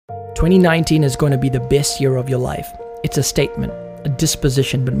2019 is going to be the best year of your life. It's a statement, a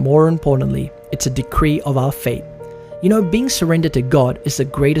disposition, but more importantly, it's a decree of our faith. You know, being surrendered to God is the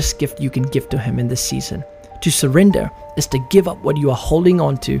greatest gift you can give to Him in this season. To surrender is to give up what you are holding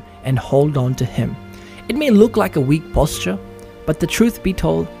on to and hold on to Him. It may look like a weak posture, but the truth be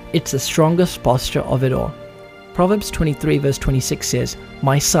told, it's the strongest posture of it all. Proverbs 23 verse 26 says,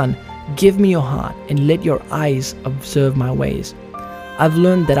 "My son, give me your heart and let your eyes observe my ways." I've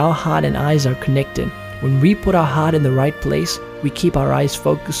learned that our heart and eyes are connected. When we put our heart in the right place, we keep our eyes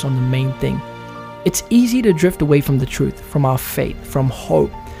focused on the main thing. It's easy to drift away from the truth, from our faith, from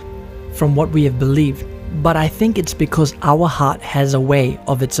hope, from what we have believed. But I think it's because our heart has a way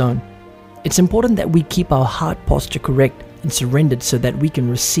of its own. It's important that we keep our heart posture correct and surrendered so that we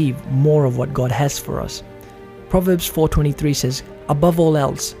can receive more of what God has for us. Proverbs 4:23 says, "Above all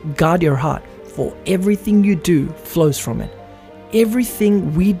else, guard your heart, for everything you do flows from it."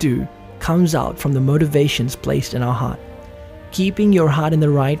 Everything we do comes out from the motivations placed in our heart. Keeping your heart in the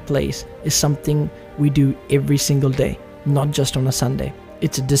right place is something we do every single day, not just on a Sunday.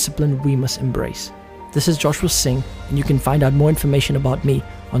 It's a discipline we must embrace. This is Joshua Singh, and you can find out more information about me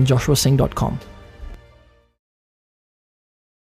on joshuasingh.com.